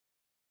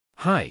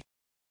Hi.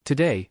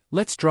 Today,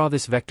 let's draw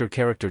this vector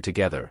character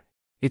together.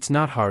 It's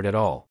not hard at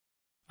all.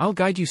 I'll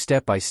guide you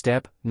step by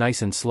step,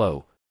 nice and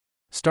slow,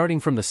 starting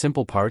from the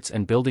simple parts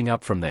and building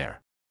up from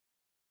there.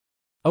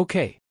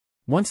 Okay.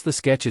 Once the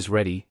sketch is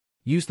ready,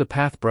 use the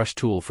path brush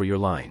tool for your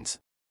lines.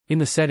 In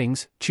the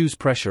settings, choose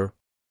pressure.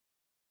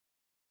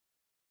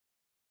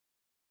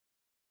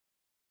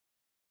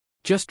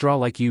 Just draw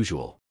like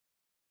usual.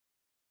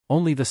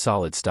 Only the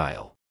solid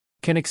style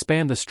can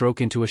expand the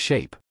stroke into a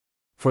shape.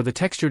 For the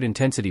textured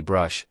intensity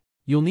brush,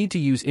 you'll need to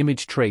use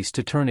image trace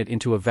to turn it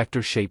into a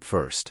vector shape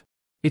first.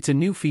 It's a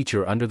new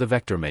feature under the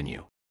vector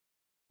menu.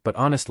 But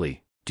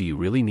honestly, do you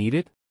really need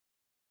it?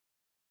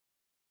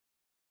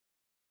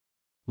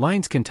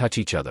 Lines can touch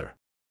each other.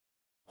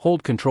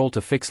 Hold Ctrl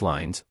to fix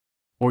lines,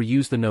 or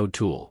use the node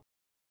tool.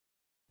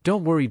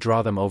 Don't worry,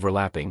 draw them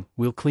overlapping,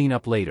 we'll clean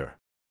up later.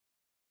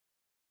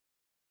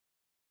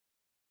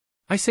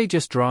 I say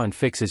just draw and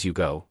fix as you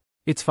go,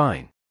 it's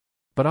fine.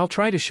 But I'll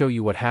try to show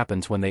you what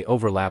happens when they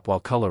overlap while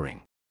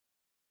coloring.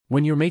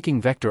 When you're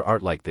making vector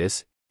art like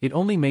this, it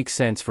only makes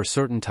sense for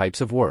certain types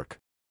of work.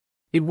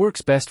 It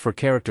works best for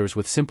characters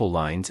with simple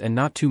lines and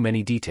not too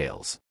many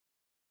details.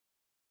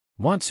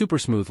 Want super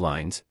smooth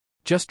lines?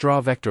 Just draw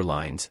vector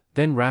lines,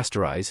 then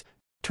rasterize,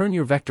 turn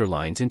your vector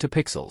lines into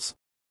pixels.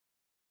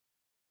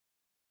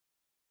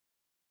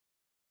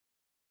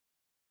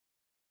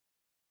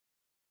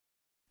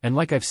 And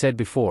like I've said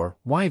before,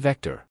 why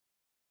vector?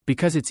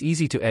 Because it's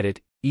easy to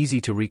edit,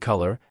 easy to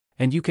recolor,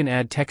 and you can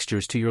add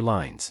textures to your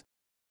lines.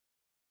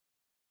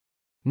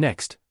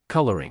 Next,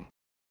 coloring.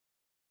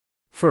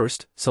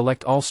 First,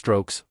 select all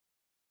strokes.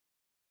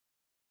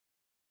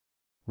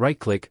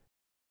 Right-click.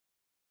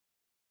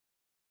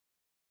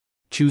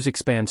 Choose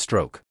Expand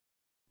Stroke.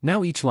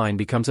 Now each line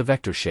becomes a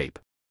vector shape.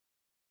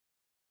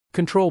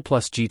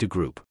 Ctrl+G to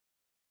group.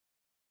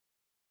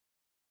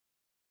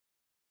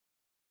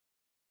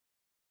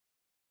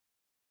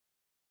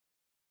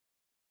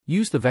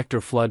 Use the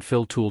Vector Flood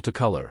Fill tool to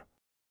color.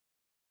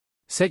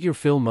 Set your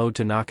fill mode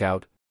to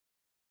knockout.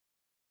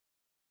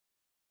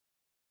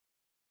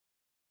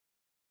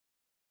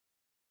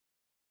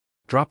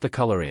 Drop the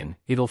color in,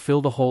 it'll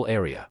fill the whole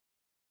area.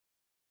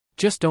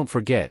 Just don't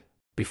forget,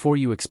 before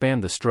you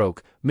expand the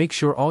stroke, make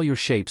sure all your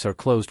shapes are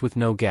closed with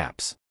no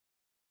gaps.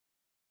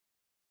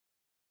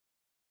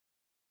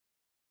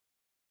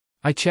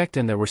 I checked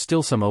and there were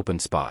still some open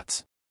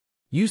spots.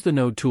 Use the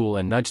node tool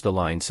and nudge the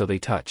lines so they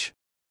touch.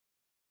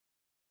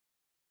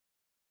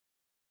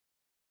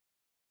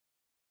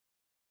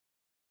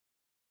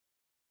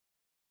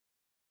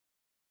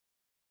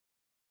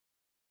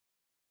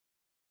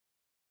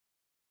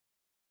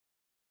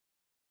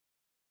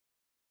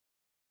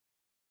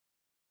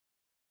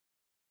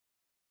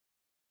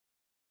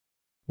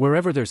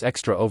 Wherever there's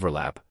extra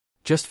overlap,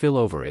 just fill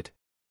over it.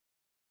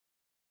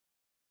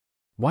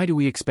 Why do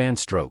we expand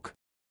stroke?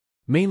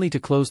 Mainly to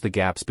close the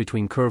gaps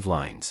between curve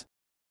lines.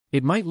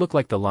 It might look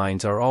like the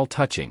lines are all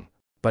touching,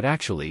 but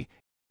actually,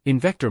 in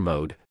vector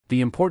mode,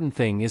 the important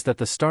thing is that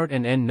the start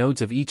and end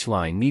nodes of each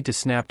line need to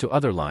snap to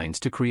other lines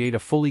to create a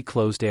fully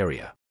closed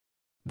area.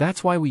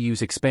 That's why we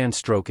use expand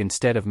stroke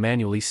instead of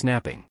manually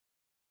snapping.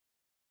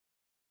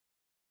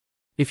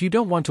 If you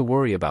don't want to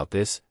worry about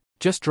this,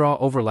 just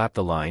overlap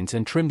the lines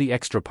and trim the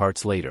extra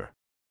parts later.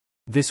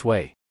 This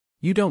way,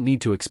 you don't need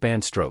to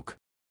expand stroke.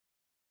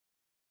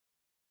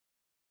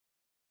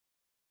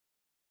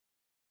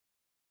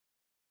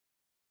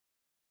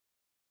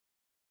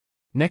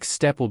 Next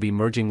step will be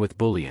merging with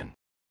Boolean.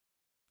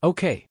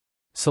 Okay.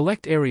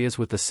 Select areas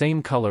with the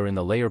same color in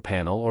the layer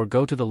panel or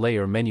go to the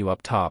layer menu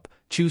up top,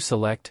 choose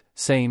Select,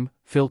 Same,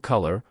 Fill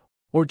Color,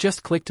 or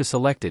just click to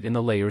select it in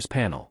the Layers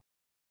panel.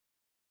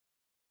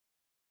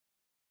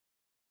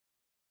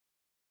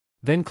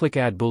 Then click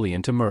Add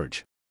Boolean to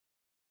merge.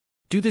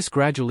 Do this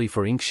gradually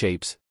for ink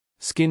shapes,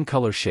 skin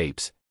color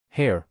shapes,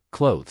 hair,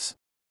 clothes.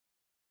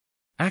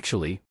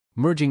 Actually,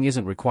 merging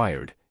isn't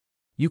required.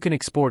 You can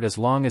export as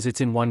long as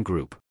it's in one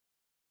group.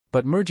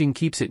 But merging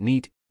keeps it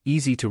neat,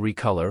 easy to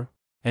recolor,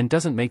 and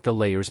doesn't make the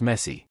layers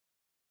messy.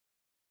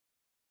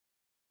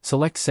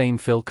 Select Same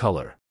Fill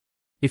Color.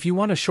 If you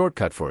want a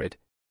shortcut for it,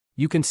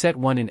 you can set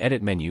one in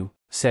Edit menu,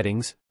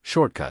 Settings,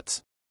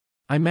 Shortcuts.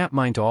 I map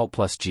mine to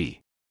Alt+G.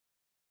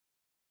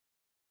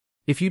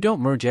 If you don't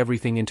merge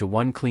everything into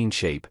one clean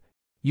shape,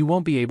 you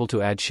won't be able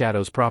to add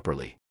shadows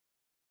properly.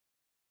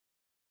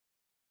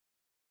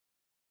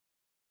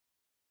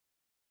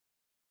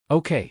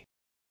 Okay.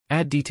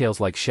 Add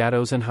details like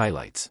shadows and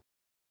highlights.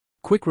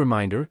 Quick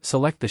reminder,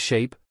 select the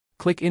shape,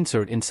 click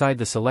Insert inside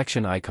the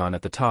selection icon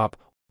at the top,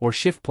 or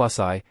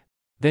Shift+I,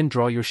 then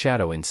draw your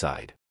shadow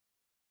inside.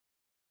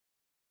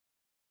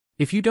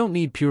 If you don't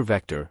need pure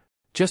vector,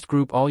 just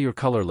group all your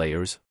color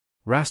layers,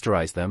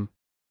 rasterize them,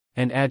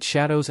 and add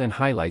shadows and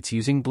highlights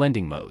using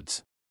blending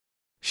modes.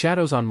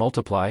 Shadows on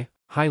multiply,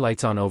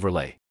 highlights on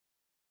overlay.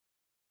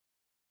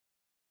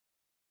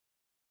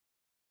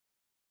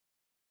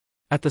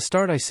 At the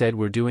start I said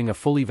we're doing a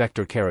fully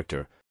vector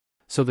character,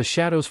 so the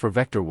shadows for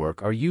vector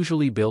work are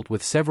usually built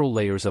with several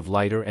layers of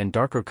lighter and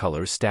darker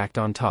colors stacked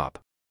on top.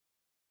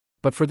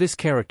 But for this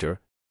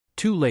character,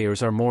 2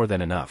 layers are more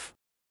than enough.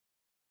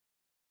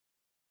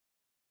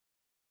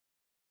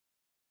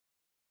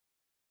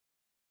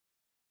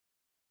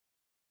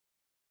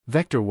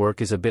 Vector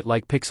work is a bit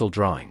like pixel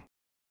drawing.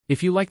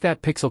 If you like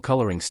that pixel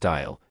coloring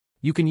style,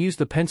 you can use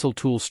the pencil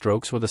tool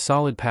strokes or the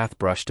solid path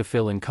brush to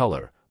fill in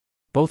color.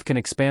 Both can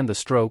expand the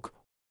stroke,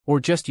 or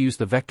just use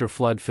the vector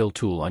flood fill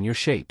tool on your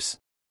shapes.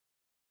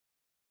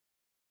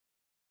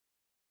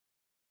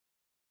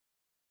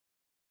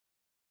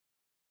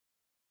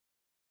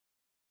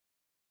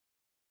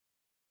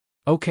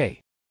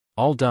 Okay.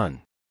 All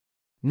done.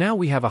 Now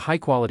we have a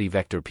high-quality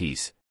vector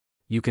piece.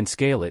 You can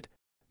scale it,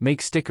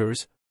 make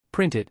stickers,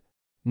 print it,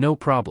 no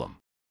problem.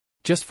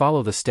 Just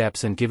follow the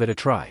steps and give it a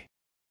try.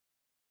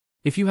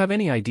 If you have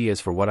any ideas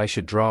for what I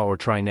should draw or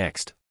try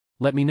next,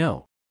 let me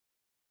know.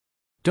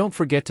 Don't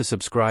forget to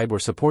subscribe or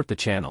support the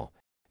channel,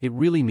 it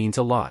really means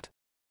a lot.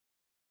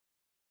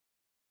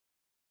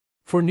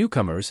 For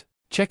newcomers,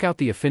 check out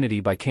the Affinity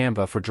by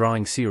Canva for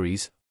Drawing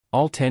series,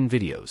 all 10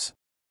 videos.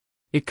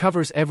 It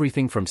covers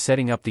everything from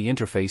setting up the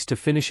interface to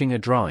finishing a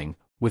drawing,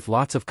 with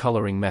lots of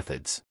coloring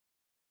methods.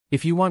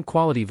 If you want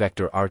quality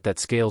vector art that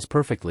scales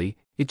perfectly,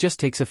 it just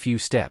takes a few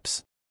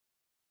steps.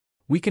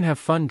 We can have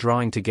fun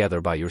drawing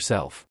together by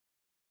yourself.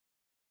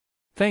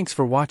 Thanks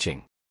for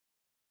watching.